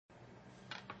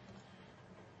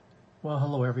Well,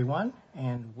 hello everyone,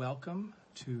 and welcome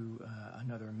to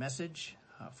another message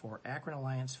for Akron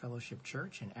Alliance Fellowship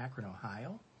Church in Akron,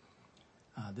 Ohio.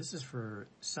 This is for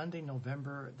Sunday,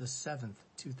 November the 7th,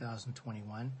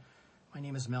 2021. My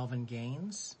name is Melvin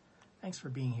Gaines. Thanks for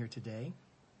being here today.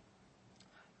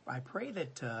 I pray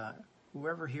that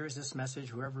whoever hears this message,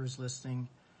 whoever is listening,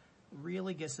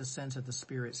 really gets a sense of the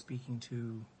Spirit speaking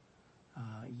to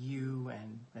you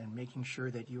and making sure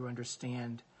that you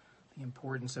understand the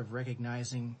importance of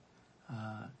recognizing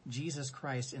Jesus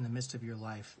Christ in the midst of your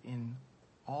life in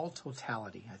all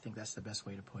totality. I think that's the best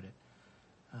way to put it.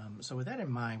 So with that in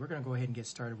mind, we're going to go ahead and get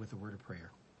started with the word of prayer.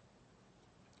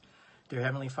 Dear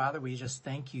Heavenly Father, we just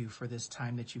thank you for this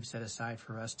time that you've set aside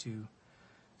for us to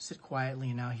sit quietly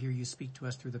and now hear you speak to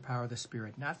us through the power of the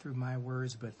Spirit, not through my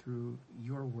words, but through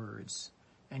your words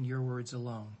and your words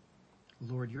alone.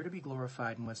 Lord, you're to be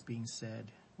glorified in what's being said.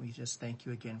 We just thank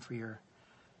you again for your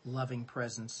loving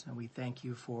presence, and we thank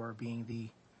you for being the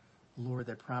Lord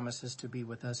that promises to be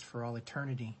with us for all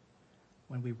eternity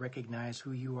when we recognize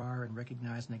who you are and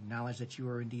recognize and acknowledge that you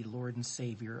are indeed Lord and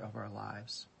Savior of our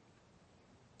lives.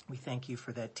 We thank you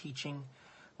for that teaching.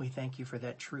 We thank you for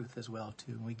that truth as well,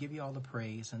 too. And we give you all the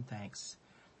praise and thanks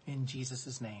in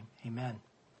Jesus' name. Amen.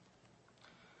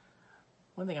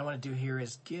 One thing I want to do here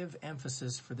is give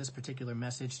emphasis for this particular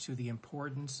message to the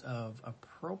importance of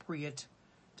appropriate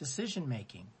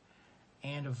decision-making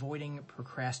and avoiding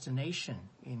procrastination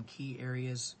in key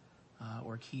areas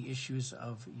or key issues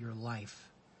of your life.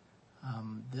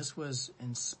 This was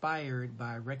inspired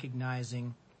by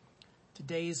recognizing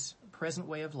today's present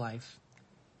way of life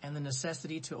and the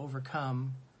necessity to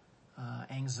overcome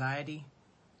anxiety,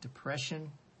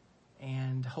 depression,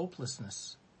 and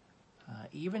hopelessness.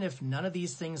 Even if none of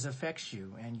these things affects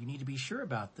you, and you need to be sure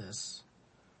about this,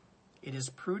 it is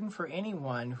prudent for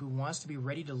anyone who wants to be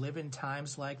ready to live in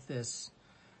times like this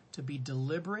to be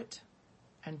deliberate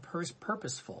and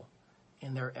purposeful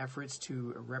in their efforts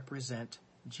to represent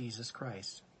Jesus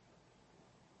Christ.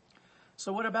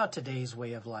 So what about today's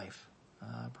way of life?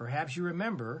 Perhaps you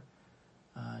remember,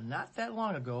 not that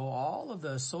long ago, all of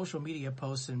the social media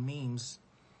posts and memes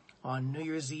on New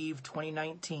Year's Eve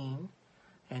 2019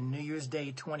 and New Year's Day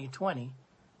 2020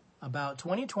 about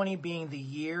 2020 being the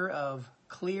year of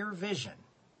clear vision.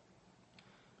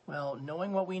 Well,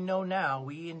 knowing what we know now,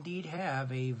 we indeed have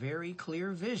a very clear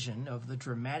vision of the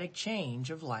dramatic change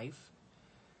of life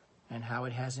and how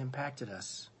it has impacted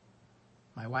us.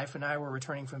 My wife and I were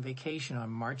returning from vacation on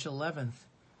March 11th,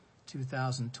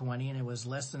 2020, and it was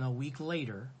less than a week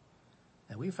later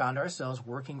that we found ourselves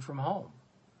working from home.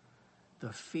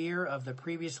 The fear of the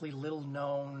previously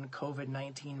little-known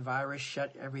COVID-19 virus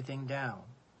shut everything down.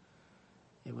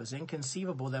 It was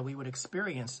inconceivable that we would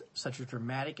experience such a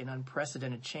dramatic and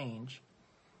unprecedented change,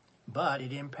 but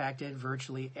it impacted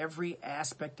virtually every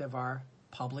aspect of our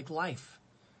public life,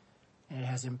 and it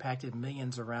has impacted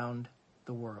millions around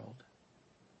the world.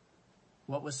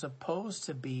 What was supposed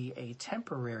to be a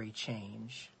temporary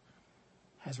change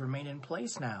has remained in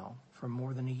place now for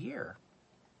more than a year,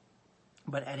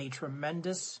 but at a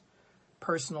tremendous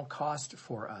personal cost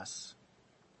for us.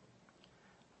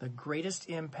 The greatest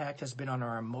impact has been on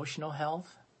our emotional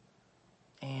health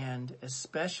and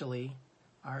especially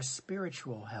our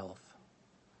spiritual health.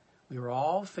 We were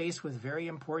all faced with very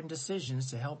important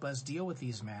decisions to help us deal with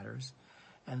these matters,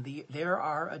 and there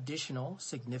are additional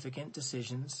significant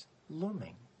decisions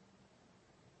looming.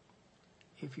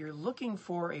 If you're looking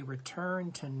for a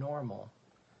return to normal,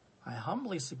 I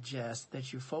humbly suggest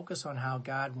that you focus on how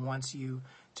God wants you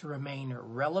to remain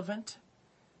relevant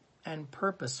and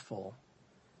purposeful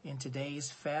in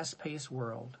today's fast-paced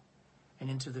world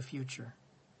and into the future.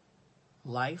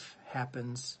 Life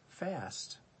happens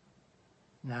fast.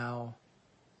 Now,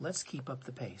 let's keep up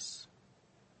the pace.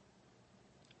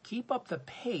 Keep up the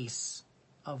pace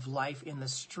of life in the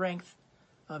strength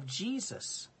of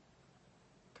Jesus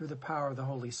through the power of the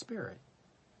Holy Spirit.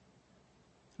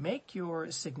 Make your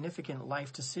significant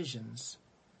life decisions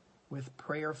with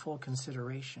prayerful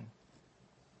consideration.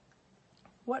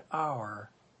 What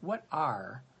are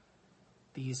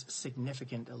these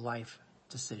significant life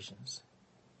decisions?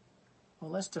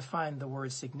 Well, let's define the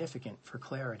word significant for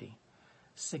clarity.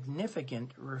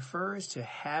 Significant refers to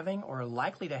having or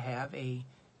likely to have a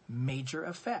major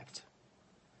effect,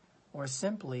 or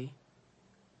simply,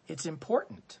 it's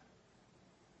important.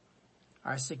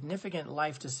 Our significant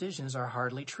life decisions are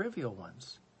hardly trivial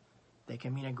ones. They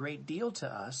can mean a great deal to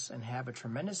us and have a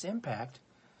tremendous impact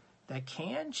that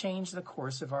can change the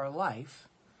course of our life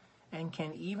and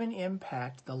can even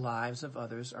impact the lives of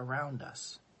others around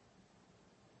us.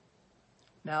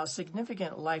 Now,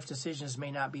 significant life decisions may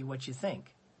not be what you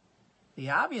think. The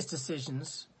obvious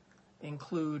decisions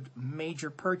include major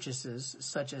purchases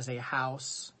such as a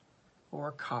house or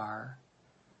a car,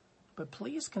 but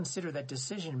please consider that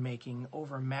decision-making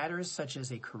over matters such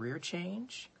as a career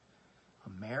change, a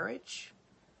marriage,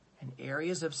 and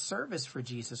areas of service for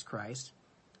Jesus Christ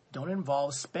don't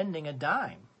involve spending a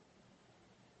dime,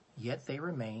 yet they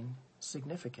remain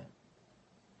significant.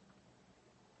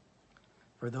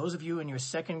 For those of you in your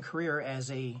second career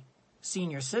as a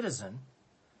senior citizen,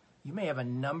 you may have a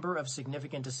number of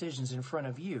significant decisions in front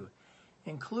of you,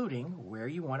 including where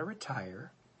you want to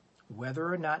retire,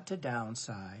 whether or not to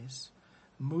downsize,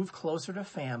 move closer to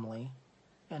family,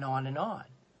 and on and on.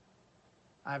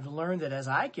 I've learned that as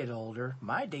I get older,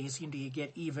 my days seem to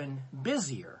get even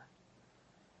busier.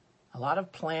 A lot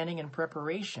of planning and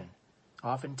preparation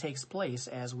often takes place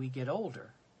as we get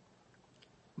older.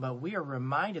 But we are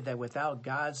reminded that without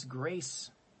God's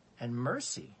grace and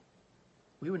mercy,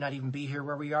 we would not even be here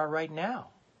where we are right now.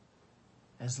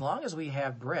 As long as we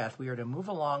have breath, we are to move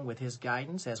along with his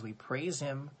guidance as we praise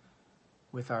him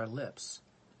with our lips.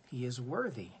 He is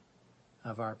worthy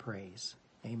of our praise.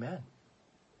 Amen.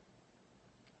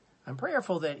 I'm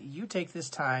prayerful that you take this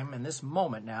time and this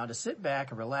moment now to sit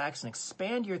back and relax and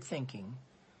expand your thinking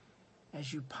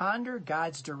as you ponder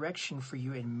God's direction for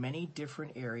you in many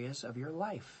different areas of your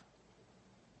life.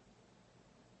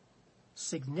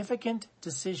 Significant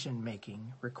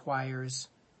decision-making requires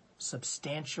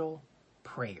substantial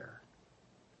prayer.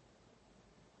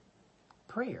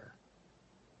 Prayer.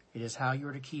 It is how you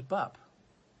are to keep up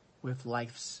with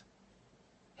life's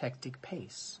hectic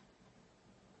pace.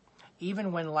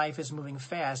 Even when life is moving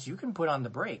fast, you can put on the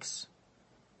brakes.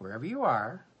 Wherever you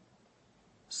are,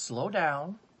 slow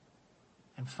down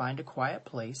and find a quiet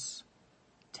place,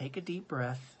 take a deep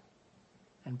breath,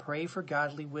 and pray for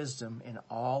godly wisdom in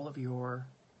all of your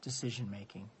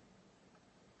decision-making.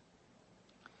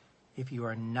 If you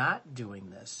are not doing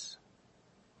this,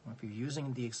 or if you're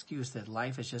using the excuse that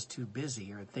life is just too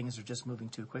busy or things are just moving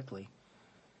too quickly,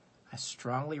 I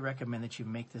strongly recommend that you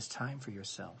make this time for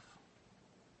yourself.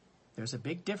 There's a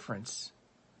big difference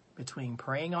between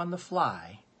praying on the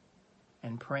fly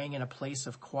and praying in a place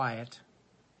of quiet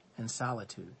and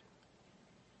solitude.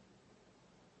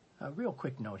 A real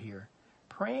quick note here.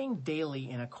 Praying daily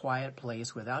in a quiet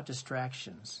place without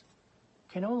distractions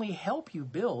can only help you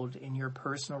build in your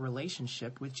personal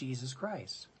relationship with Jesus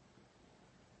Christ.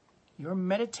 Your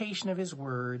meditation of his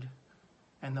word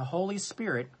and the Holy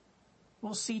Spirit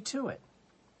will see to it.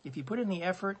 If you put in the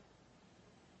effort,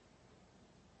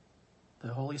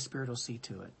 the Holy Spirit will see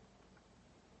to it.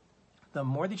 The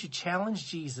more that you challenge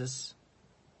Jesus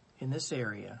in this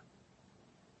area,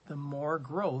 the more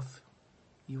growth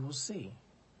you will see.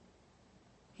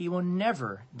 He will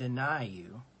never deny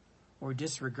you or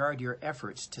disregard your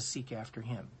efforts to seek after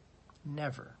him.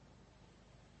 Never.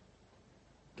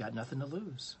 Got nothing to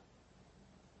lose.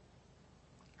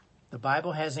 The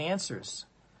Bible has answers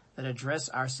that address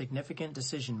our significant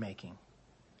decision-making,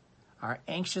 our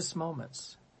anxious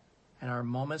moments, and our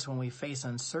moments when we face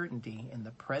uncertainty in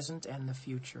the present and the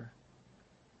future.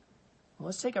 Well,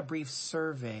 let's take a brief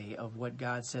survey of what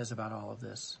God says about all of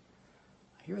this.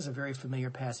 Here's a very familiar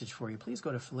passage for you. Please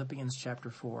go to Philippians chapter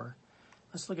 4.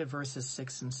 Let's look at verses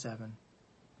 6 and 7.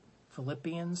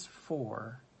 Philippians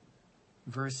 4,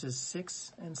 verses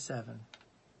 6 and 7.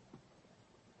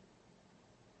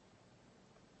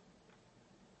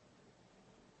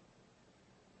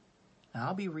 Now,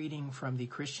 I'll be reading from the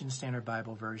Christian Standard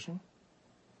Bible version.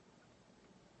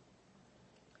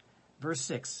 Verse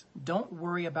 6, don't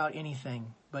worry about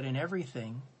anything, but in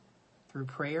everything, through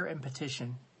prayer and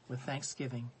petition, with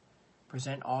thanksgiving,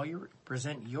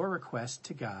 present your requests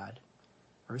to God.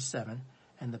 Verse 7,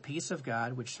 and the peace of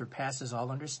God, which surpasses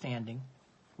all understanding,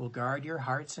 will guard your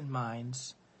hearts and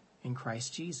minds in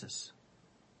Christ Jesus.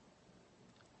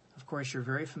 Of course, you're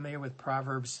very familiar with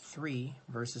Proverbs 3,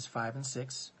 verses 5 and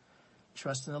 6.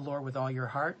 Trust in the Lord with all your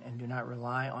heart and do not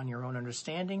rely on your own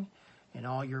understanding. In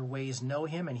all your ways know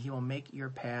him, and he will make your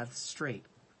paths straight.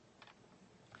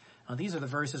 Now, these are the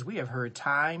verses we have heard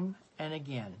time and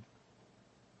again.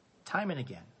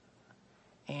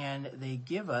 And they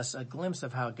give us a glimpse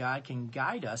of how God can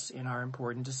guide us in our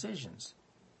important decisions.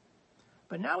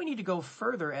 But now we need to go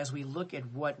further as we look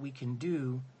at what we can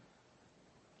do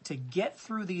to get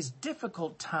through these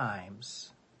difficult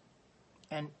times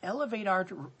and elevate our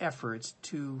efforts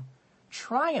to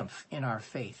triumph in our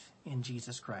faith in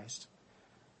Jesus Christ.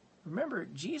 Remember,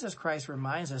 Jesus Christ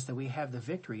reminds us that we have the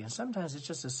victory, and sometimes it's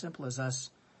just as simple as us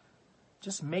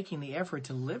just making the effort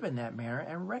to live in that manner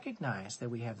and recognize that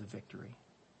we have the victory.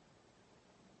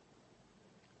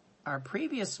 Our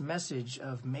previous message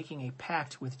of making a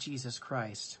pact with Jesus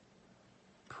Christ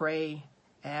pray,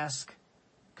 ask,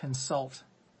 consult,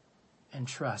 and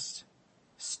trust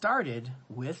started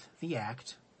with the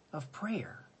act of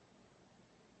prayer.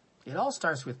 It all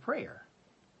starts with prayer.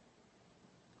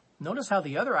 Notice how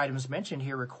the other items mentioned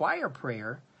here require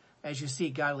prayer as you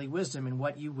seek godly wisdom in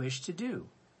what you wish to do.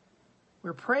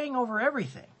 We're praying over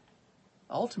everything.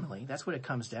 Ultimately, that's what it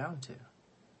comes down to.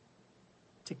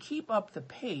 To keep up the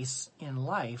pace in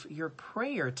life, your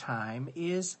prayer time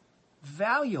is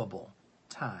valuable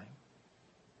time.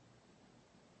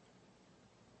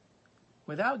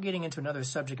 Without getting into another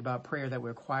subject about prayer that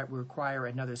would require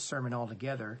another sermon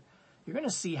altogether, you're going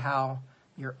to see how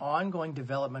your ongoing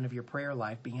development of your prayer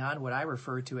life beyond what I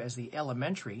refer to as the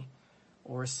elementary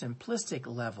or simplistic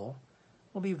level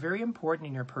will be very important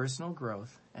in your personal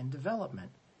growth and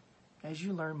development as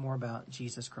you learn more about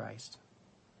Jesus Christ.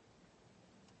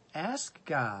 Ask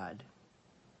God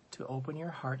to open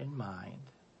your heart and mind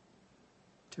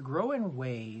to grow in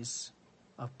ways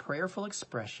of prayerful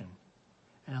expression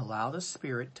and allow the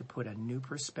Spirit to put a new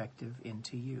perspective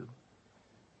into you.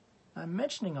 I'm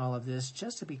mentioning all of this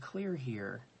just to be clear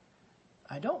here.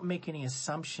 I don't make any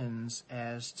assumptions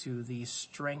as to the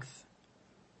strength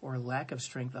or lack of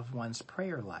strength of one's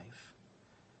prayer life.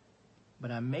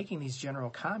 But I'm making these general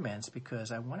comments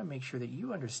because I want to make sure that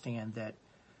you understand that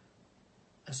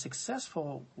a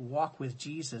successful walk with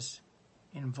Jesus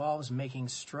involves making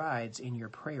strides in your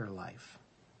prayer life.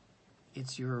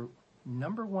 It's your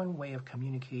number one way of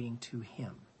communicating to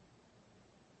Him.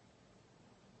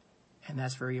 And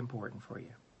that's very important for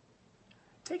you.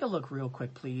 Take a look real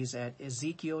quick, please, at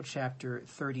Ezekiel chapter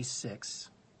 36.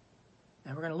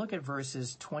 And we're going to look at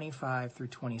verses 25 through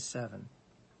 27.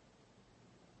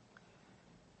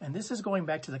 And this is going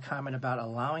back to the comment about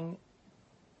allowing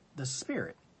the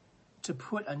Spirit to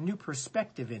put a new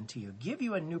perspective into you, give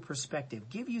you a new perspective,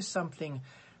 give you something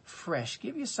fresh,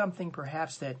 give you something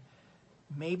perhaps that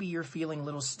maybe you're feeling a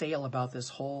little stale about this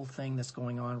whole thing that's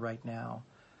going on right now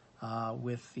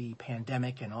with the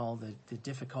pandemic and all the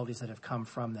difficulties that have come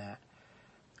from that.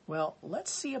 Well,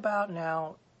 let's see about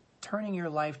now turning your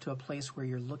life to a place where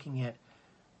you're looking at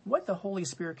what the Holy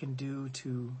Spirit can do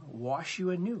to wash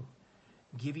you anew,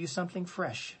 give you something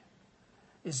fresh.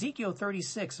 Ezekiel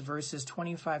 36, verses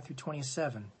 25 through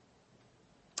 27.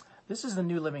 This is the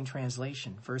New Living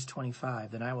Translation, verse 25.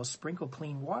 Then I will sprinkle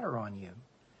clean water on you,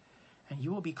 and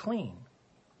you will be clean.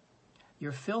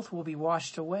 Your filth will be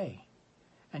washed away,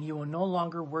 and you will no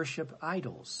longer worship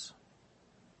idols.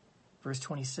 Verse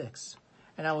 26.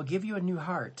 And I will give you a new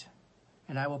heart,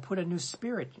 and I will put a new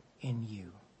spirit in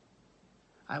you.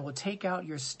 I will take out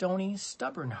your stony,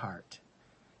 stubborn heart,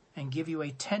 and give you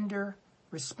a tender,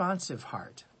 responsive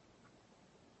heart.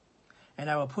 And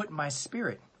I will put my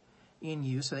spirit in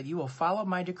you so that you will follow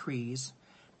my decrees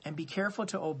and be careful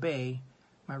to obey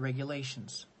my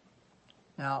regulations.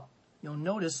 Now, you'll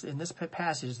notice in this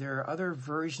passage, there are other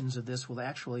versions of this will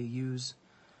actually use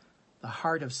the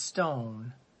heart of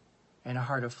stone and a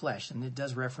heart of flesh. And it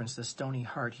does reference the stony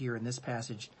heart here in this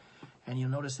passage. And you'll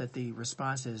notice that the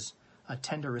response is a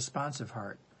tender, responsive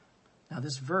heart. Now,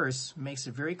 this verse makes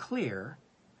it very clear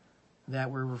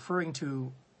that we're referring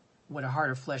to what a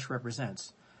heart of flesh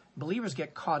represents. Believers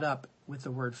get caught up with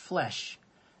the word flesh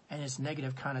and its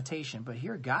negative connotation, but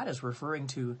here God is referring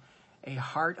to a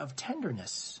heart of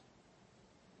tenderness,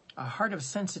 a heart of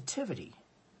sensitivity,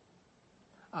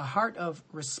 a heart of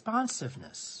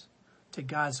responsiveness to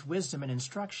God's wisdom and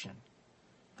instruction.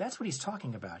 That's what he's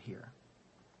talking about here.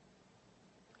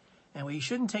 And we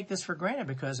shouldn't take this for granted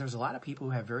because there's a lot of people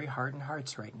who have very hardened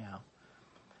hearts right now.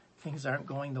 Things aren't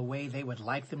going the way they would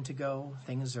like them to go.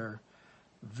 Things are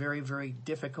very, very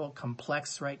difficult,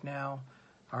 complex right now.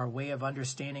 Our way of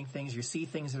understanding things, you see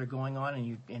things that are going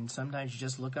on and sometimes you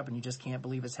just look up and you just can't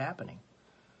believe it's happening.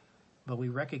 But we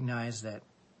recognize that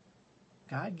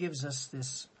God gives us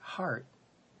this heart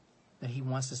that he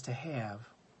wants us to have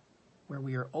where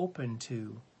we are open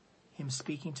to him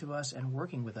speaking to us and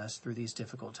working with us through these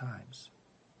difficult times.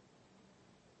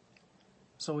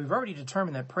 So we've already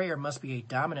determined that prayer must be a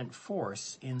dominant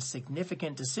force in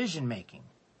significant decision making.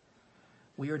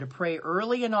 We are to pray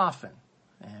early and often,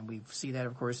 and we see that,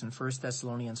 of course, in 1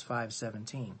 Thessalonians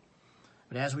 5:17.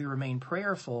 But as we remain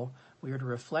prayerful, we are to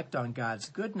reflect on God's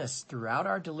goodness throughout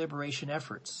our deliberation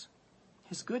efforts.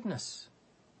 His goodness.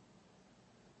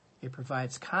 It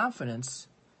provides confidence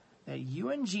that you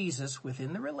and Jesus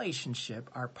within the relationship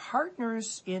are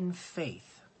partners in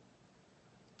faith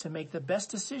to make the best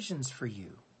decisions for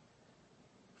you,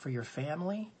 for your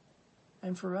family,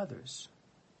 and for others.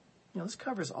 This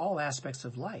covers all aspects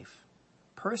of life.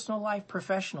 Personal life,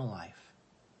 professional life,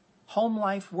 home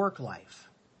life, work life.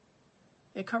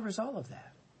 It covers all of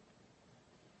that.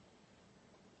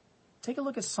 Take a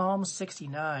look at Psalm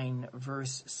 69,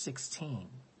 verse 16.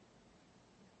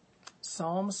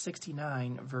 Psalm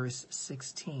 69, verse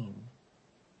 16.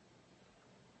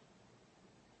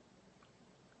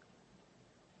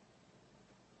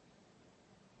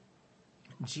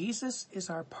 Jesus is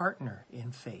our partner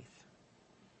in faith.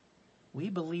 We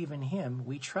believe in him,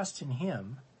 we trust in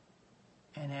him,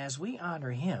 and as we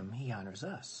honor him, he honors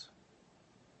us.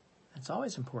 That's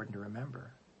always important to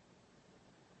remember.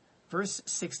 Verse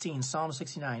 16, Psalm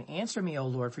 69, Answer me, O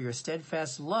Lord, for your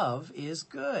steadfast love is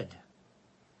good.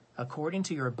 According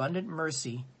to your abundant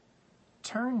mercy,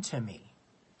 turn to me.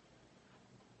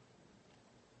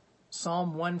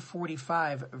 Psalm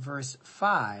 145, verse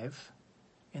 5,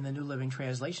 in the New Living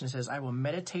Translation says, I will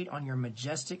meditate on your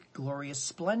majestic, glorious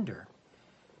splendor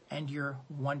and your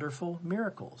wonderful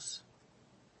miracles.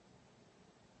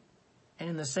 And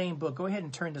in the same book, go ahead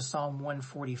and turn to Psalm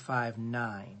 145,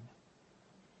 9.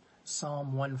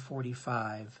 Psalm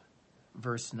 145,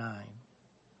 verse 9.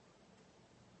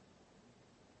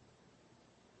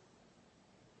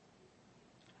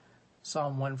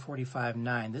 Psalm 145,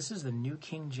 9. This is the New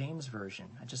King James Version.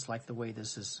 I just like the way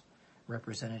this is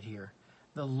represented here.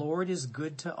 The Lord is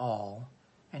good to all,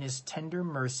 and his tender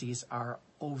mercies are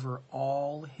over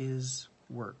all his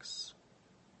works.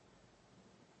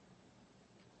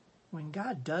 When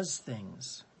God does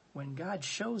things, when God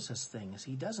shows us things,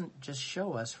 he doesn't just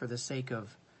show us for the sake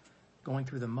of going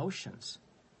through the motions.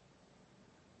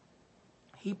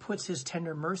 He puts his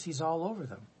tender mercies all over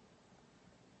them.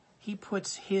 He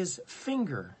puts his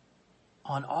finger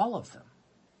on all of them.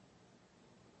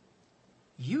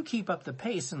 You keep up the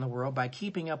pace in the world by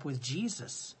keeping up with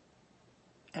Jesus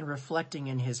and reflecting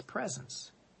in his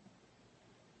presence.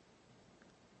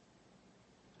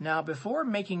 Now, before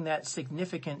making that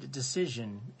significant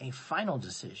decision, a final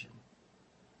decision,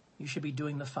 you should be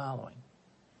doing the following.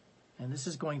 And this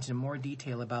is going into more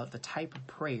detail about the type of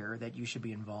prayer that you should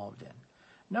be involved in.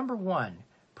 Number 1,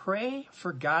 pray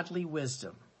for godly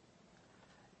wisdom.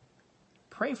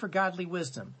 Pray for godly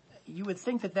wisdom. You would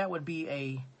think that that would be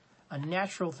a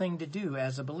natural thing to do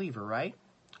as a believer, right?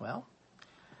 Well,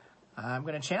 I'm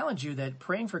going to challenge you that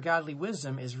praying for godly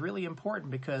wisdom is really important,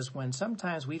 because when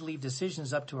sometimes we leave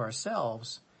decisions up to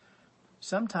ourselves,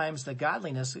 sometimes the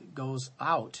godliness goes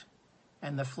out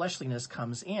and the fleshliness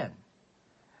comes in.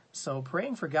 So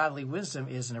praying for godly wisdom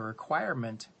is a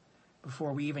requirement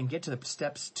before we even get to the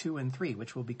steps 2 and 3,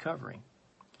 which we'll be covering.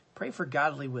 Pray for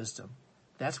godly wisdom.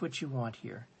 That's what you want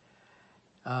here.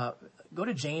 Go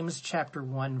to James chapter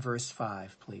 1, verse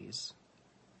 5, please.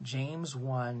 James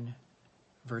 1,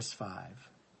 verse 5.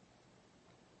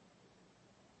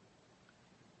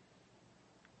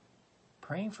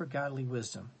 Praying for godly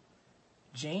wisdom.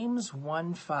 James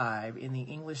 1:5 in the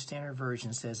English Standard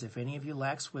Version says, If any of you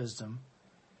lacks wisdom,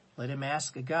 let him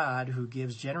ask a God who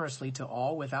gives generously to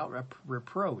all without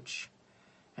reproach,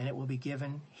 and it will be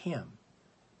given him.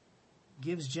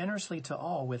 Gives generously to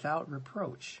all without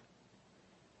reproach,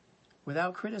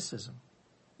 without criticism.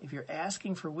 If you're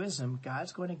asking for wisdom,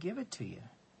 God's going to give it to you.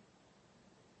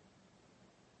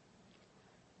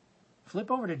 Flip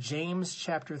over to James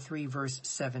chapter 3, verse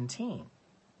 17.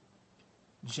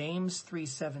 James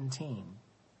 3:17.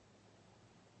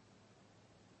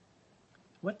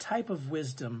 What type of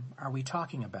wisdom are we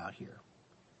talking about here?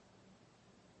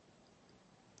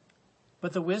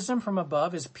 But the wisdom from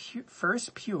above is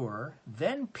first pure,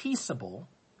 then peaceable,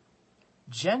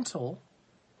 gentle,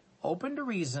 open to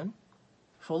reason,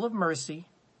 full of mercy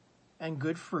and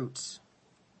good fruits,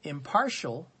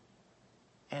 impartial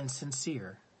and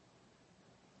sincere.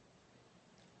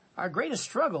 Our greatest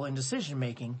struggle in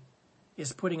decision-making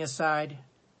is putting aside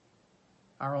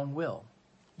our own will,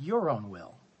 your own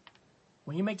will.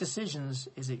 When you make decisions,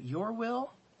 is it your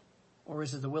will or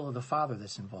is it the will of the Father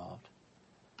that's involved?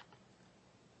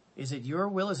 Is it your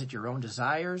will? Is it your own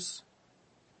desires?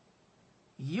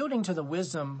 Yielding to the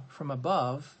wisdom from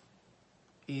above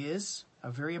is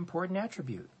a very important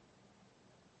attribute.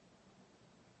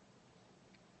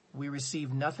 We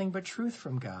receive nothing but truth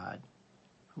from God,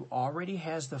 who already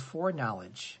has the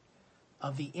foreknowledge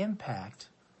of the impact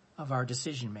of our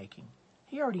decision making.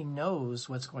 He already knows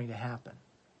what's going to happen.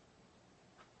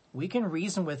 We can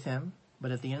reason with him,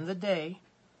 but at the end of the day,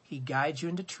 he guides you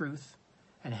into truth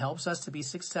and helps us to be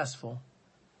successful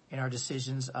in our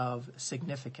decisions of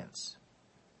significance.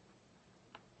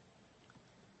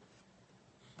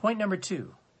 Point number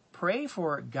 2, pray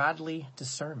for godly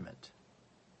discernment.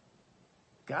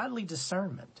 Godly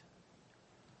discernment.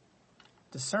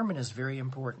 Discernment is very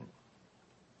important.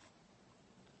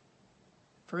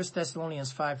 1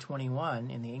 Thessalonians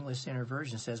 5:21 in the English Standard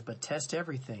Version says, But test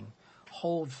everything,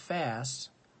 hold fast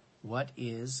what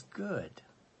is good.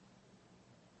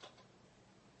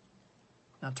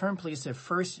 Now turn please to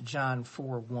 1 John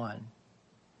 4:1.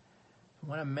 I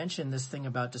want to mention this thing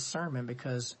about discernment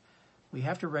because we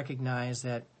have to recognize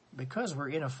that because we're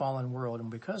in a fallen world and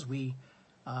because we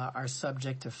are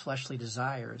subject to fleshly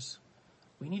desires,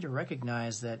 we need to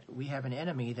recognize that we have an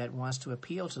enemy that wants to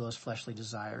appeal to those fleshly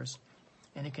desires,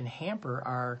 and it can hamper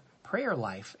our prayer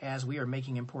life as we are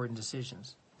making important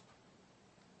decisions.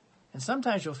 And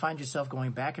sometimes you'll find yourself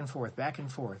going back and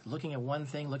forth, looking at one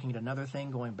thing, looking at another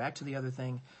thing, going back to the other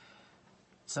thing.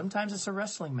 Sometimes it's a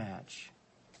wrestling match.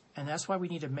 And that's why we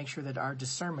need to make sure that our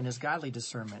discernment is godly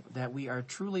discernment, that we are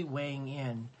truly weighing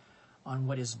in on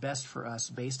what is best for us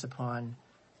based upon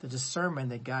the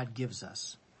discernment that God gives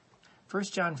us.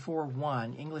 1 John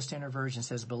 4:1, English Standard Version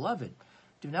says, "Beloved,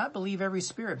 do not believe every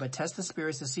spirit, but test the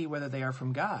spirits to see whether they are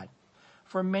from God.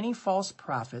 For many false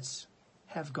prophets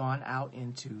have gone out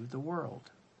into the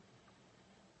world."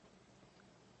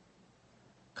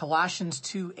 Colossians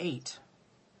 2:8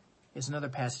 is another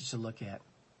passage to look at.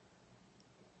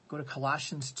 Go to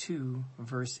Colossians 2,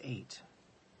 verse 8.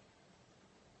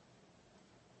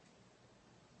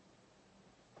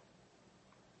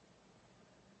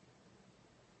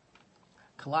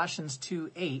 Colossians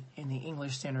 2:8 in the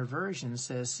English Standard Version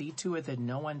says, "See to it that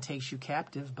no one takes you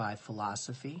captive by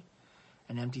philosophy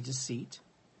and empty deceit,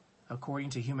 according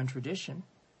to human tradition,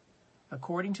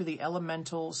 according to the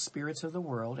elemental spirits of the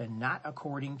world, and not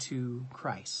according to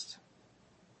Christ."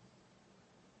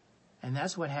 And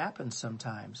that's what happens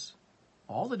sometimes.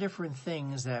 All the different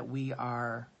things that we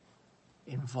are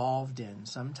involved in,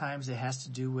 sometimes it has to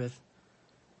do with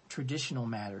traditional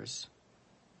matters.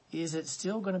 Is it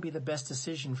still going to be the best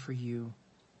decision for you,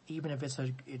 even if it's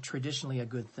traditionally a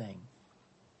good thing?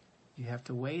 You have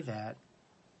to weigh that,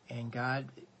 and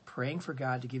praying for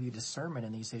God to give you discernment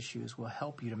in these issues will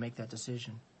help you to make that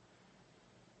decision.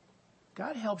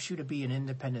 God helps you to be an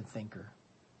independent thinker.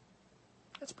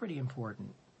 That's pretty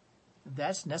important.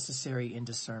 That's necessary in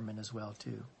discernment as well,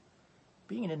 too.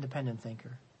 Being an independent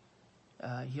thinker.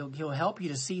 He'll help you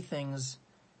to see things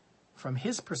from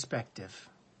his perspective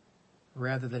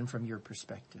rather than from your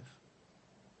perspective.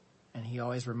 And he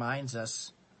always reminds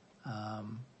us,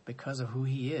 because of who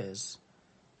he is,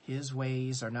 his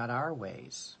ways are not our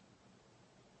ways.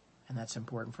 And that's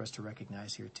important for us to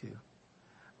recognize here, too.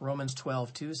 Romans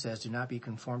 12:2 says, "Do not be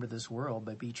conformed to this world,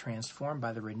 but be transformed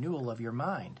by the renewal of your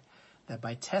mind, that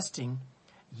by testing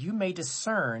you may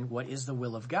discern what is the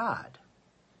will of God,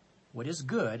 what is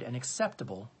good and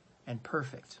acceptable and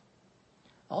perfect."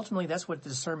 Ultimately, that's what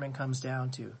discernment comes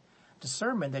down to.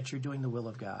 Discernment that you're doing the will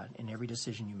of God in every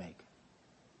decision you make,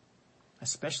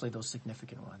 especially those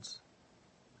significant ones.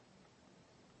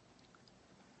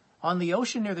 On the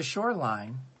ocean near the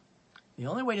shoreline, the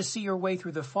only way to see your way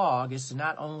through the fog is to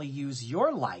not only use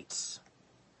your lights,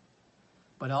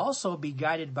 but also be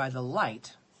guided by the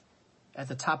light at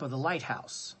the top of the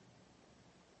lighthouse.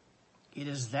 It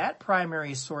is that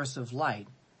primary source of light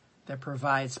that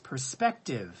provides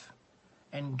perspective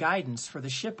and guidance for the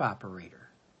ship operator.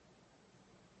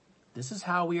 This is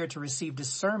how we are to receive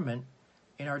discernment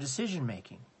in our decision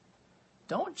making.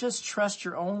 Don't just trust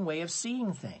your own way of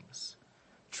seeing things.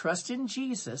 Trust in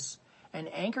Jesus and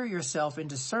anchor yourself in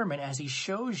discernment as he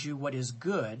shows you what is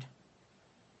good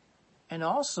and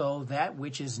also that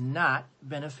which is not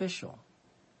beneficial.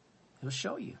 He'll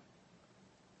show you.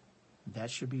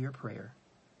 That should be your prayer.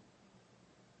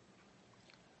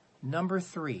 Number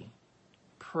 3,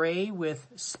 pray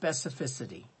with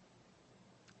specificity.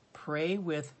 Pray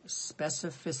with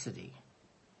specificity.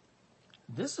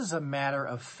 This is a matter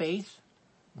of faith,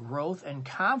 growth, and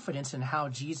confidence in how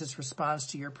Jesus responds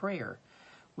to your prayer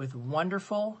with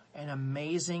wonderful and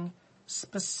amazing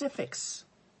specifics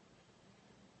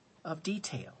of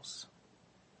details.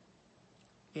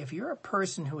 If you're a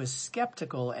person who is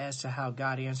skeptical as to how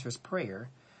God answers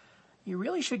prayer, you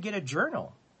really should get a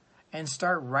journal and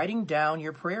start writing down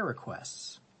your prayer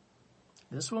requests.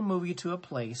 This will move you to a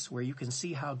place where you can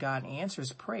see how God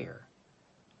answers prayer.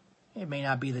 It may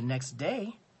not be the next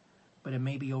day, but it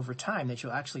may be over time that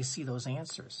you'll actually see those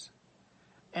answers.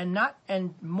 And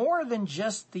more than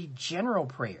just the general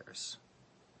prayers.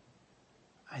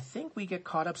 I think we get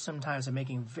caught up sometimes in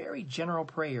making very general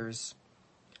prayers.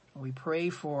 We pray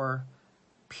for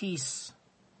peace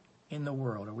in the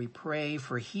world, or we pray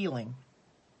for healing,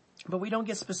 but we don't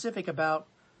get specific about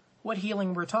what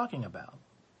healing we're talking about.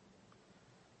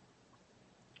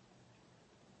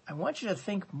 I want you to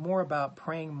think more about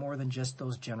praying more than just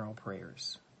those general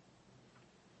prayers.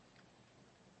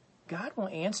 God will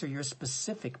answer your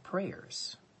specific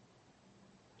prayers.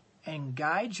 and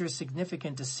guides your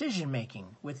significant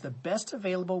decision-making with the best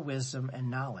available wisdom and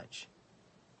knowledge.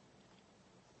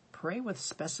 Pray with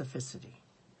specificity.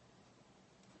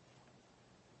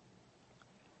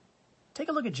 Take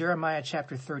a look at Jeremiah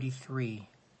chapter 33,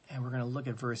 and we're going to look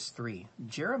at verse 3.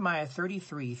 Jeremiah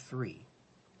 33:3.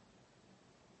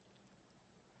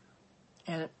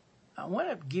 And I want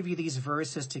to give you these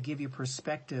verses to give you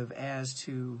perspective as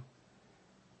to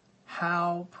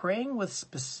how praying with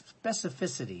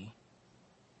specificity,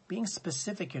 being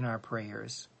specific in our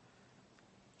prayers,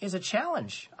 is a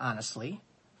challenge, honestly,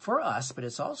 for us, but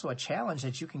it's also a challenge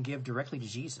that you can give directly to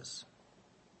Jesus.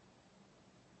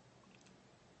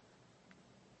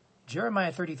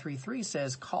 Jeremiah 33:3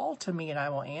 says, "Call to me and I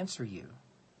will answer you,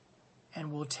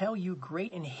 and will tell you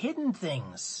great and hidden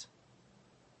things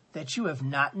that you have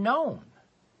not known."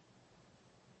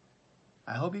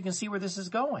 I hope you can see where this is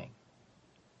going.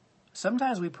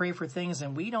 Sometimes we pray for things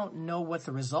and we don't know what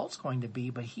the result's going to be,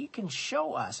 but he can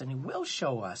show us, and he will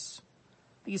show us,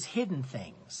 these hidden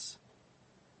things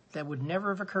that would never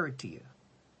have occurred to you.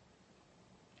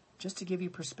 Just to give you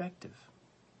perspective.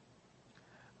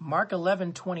 Mark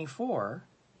 11:24,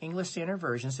 English Standard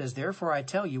Version says, "Therefore I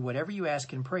tell you, whatever you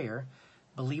ask in prayer,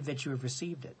 believe that you have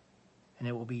received it, and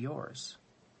it will be yours."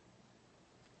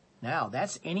 Now,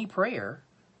 that's any prayer,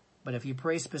 but if you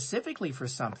pray specifically for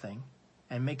something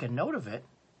and make a note of it,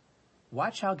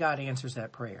 watch how God answers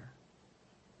that prayer.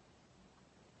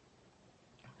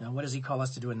 Now, what does he call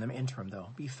us to do in the interim,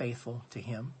 though? Be faithful to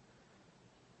him.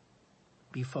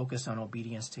 Be focused on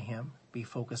obedience to him. Be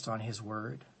focused on his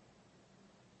word.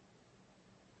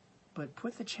 But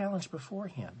put the challenge before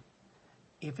him.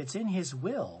 If it's in his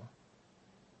will,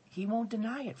 he won't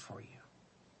deny it for you.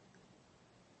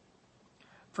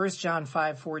 1 John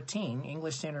 5:14,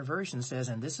 English Standard Version says,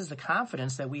 "And this is the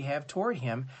confidence that we have toward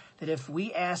him, that if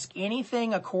we ask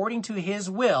anything according to his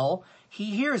will,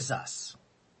 he hears us."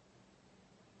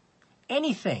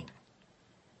 Anything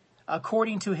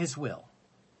according to his will,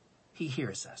 he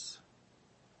hears us.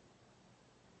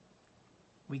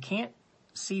 We can't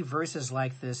see verses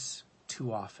like this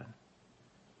too often,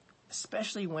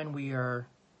 especially when we are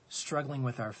struggling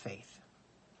with our faith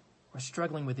or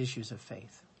struggling with issues of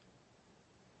faith.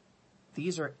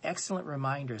 These are excellent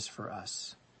reminders for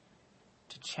us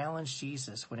to challenge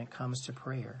Jesus when it comes to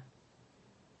prayer.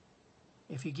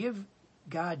 If you give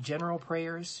God general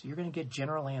prayers, you're going to get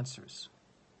general answers.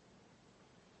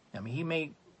 I mean, he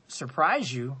may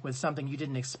surprise you with something you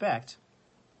didn't expect,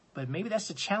 but maybe that's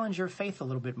to challenge your faith a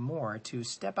little bit more, to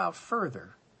step out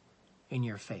further in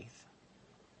your faith.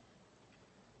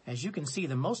 As you can see,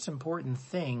 the most important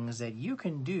things that you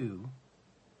can do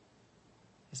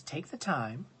is take the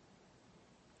time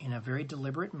in a very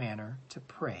deliberate manner to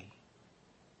pray.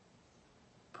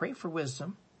 Pray for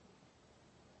wisdom.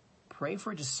 Pray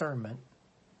for discernment.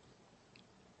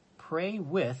 Pray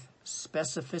with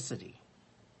specificity.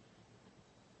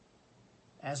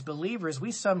 As believers,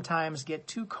 we sometimes get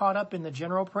too caught up in the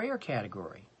general prayer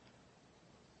category.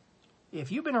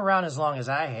 If you've been around as long as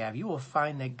I have, you will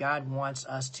find that God wants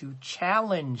us to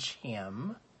challenge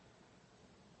him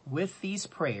with these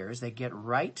prayers that get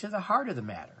right to the heart of the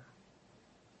matter.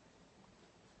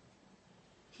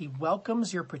 He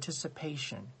welcomes your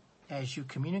participation as you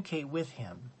communicate with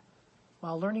him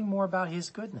while learning more about his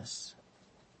goodness.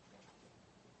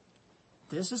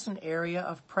 This is an area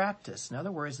of practice. In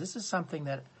other words, this is something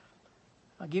that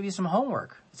I'll give you some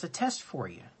homework. It's a test for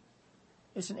you.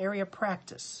 It's an area of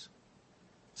practice.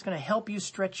 It's going to help you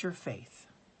stretch your faith.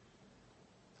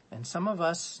 And some of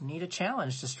us need a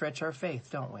challenge to stretch our faith,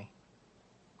 don't we?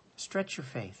 Stretch your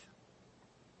faith.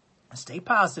 Stay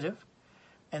positive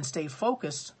and stay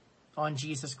focused on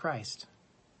Jesus Christ.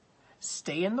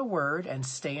 Stay in the Word and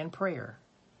stay in prayer.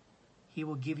 He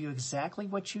will give you exactly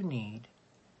what you need,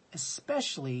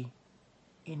 especially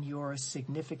in your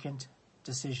significant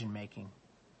decision-making.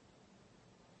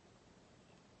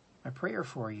 My prayer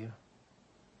for you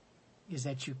is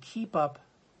that you keep up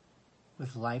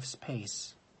with life's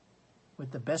pace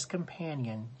with the best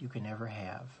companion you can ever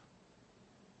have,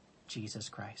 Jesus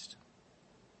Christ.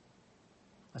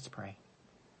 Let's pray.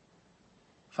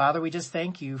 Father, we just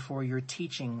thank you for your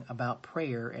teaching about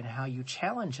prayer and how you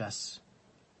challenge us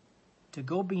to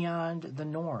go beyond the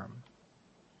norm,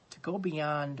 to go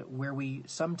beyond where we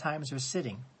sometimes are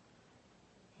sitting.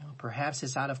 Perhaps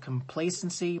it's out of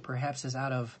complacency, perhaps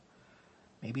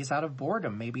maybe it's out of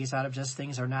boredom, maybe it's out of just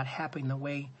things are not happening the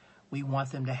way we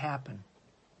want them to happen.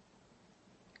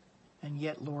 And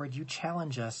yet, Lord, you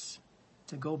challenge us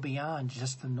to go beyond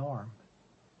just the norm.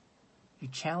 You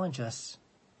challenge us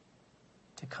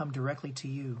to come directly to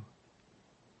you.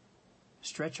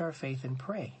 Stretch our faith and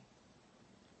pray.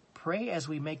 pray as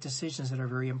we make decisions that are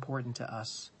very important to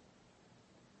us.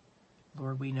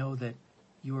 Lord, we know that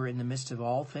you are in the midst of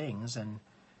all things, and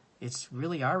it's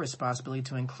really our responsibility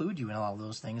to include you in all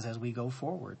those things as we go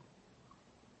forward.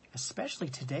 Especially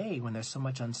today when there's so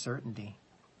much uncertainty,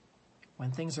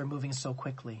 when things are moving so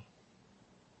quickly,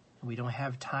 and we don't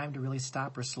have time to really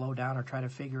stop or slow down or try to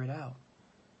figure it out.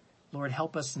 Lord,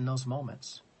 help us in those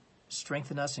moments.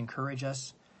 Strengthen us, encourage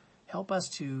us. Help us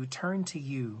to turn to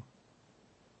you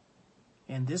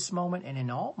in this moment and in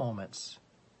all moments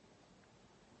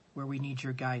where we need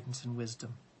your guidance and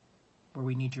wisdom, where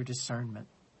we need your discernment,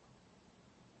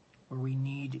 where we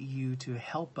need you to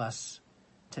help us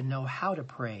to know how to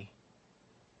pray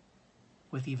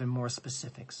with even more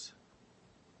specifics.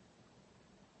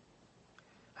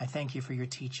 I thank you for your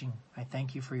teaching. I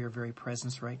thank you for your very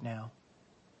presence right now.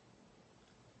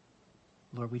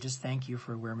 Lord, we just thank you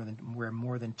for where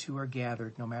more than two are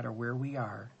gathered, no matter where we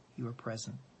are, you are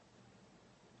present.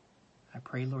 I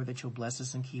pray, Lord, that you'll bless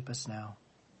us and keep us now.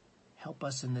 Help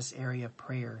us in this area of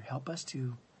prayer. Help us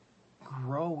to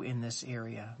grow in this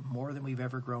area more than we've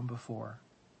ever grown before.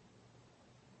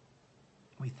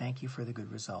 We thank you for the good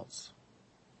results.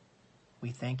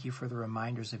 We thank you for the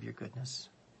reminders of your goodness.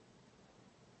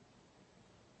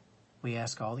 We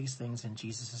ask all these things in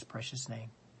Jesus' precious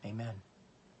name. Amen.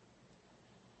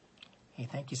 Hey,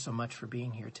 thank you so much for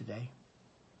being here today.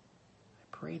 I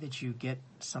pray that you get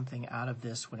something out of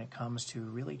this when it comes to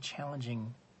really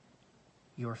challenging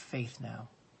your faith now,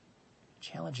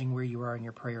 challenging where you are in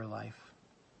your prayer life.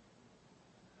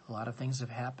 A lot of things have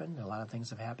happened. A lot of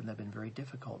things have happened that have been very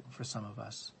difficult for some of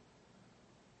us.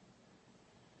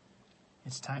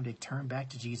 It's time to turn back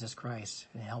to Jesus Christ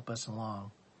and help us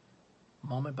along,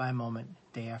 moment by moment,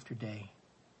 day after day.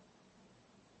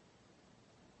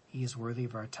 He is worthy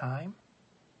of our time.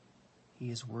 He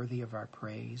is worthy of our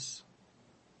praise.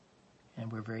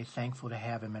 And we're very thankful to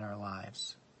have him in our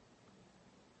lives.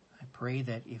 I pray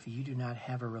that if you do not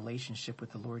have a relationship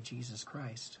with the Lord Jesus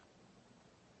Christ,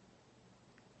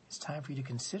 it's time for you to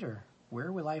consider where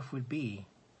your life would be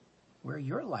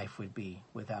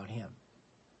without him.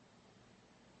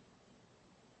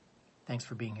 Thanks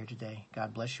for being here today.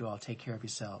 God bless you all. Take care of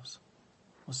yourselves.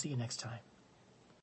 We'll see you next time.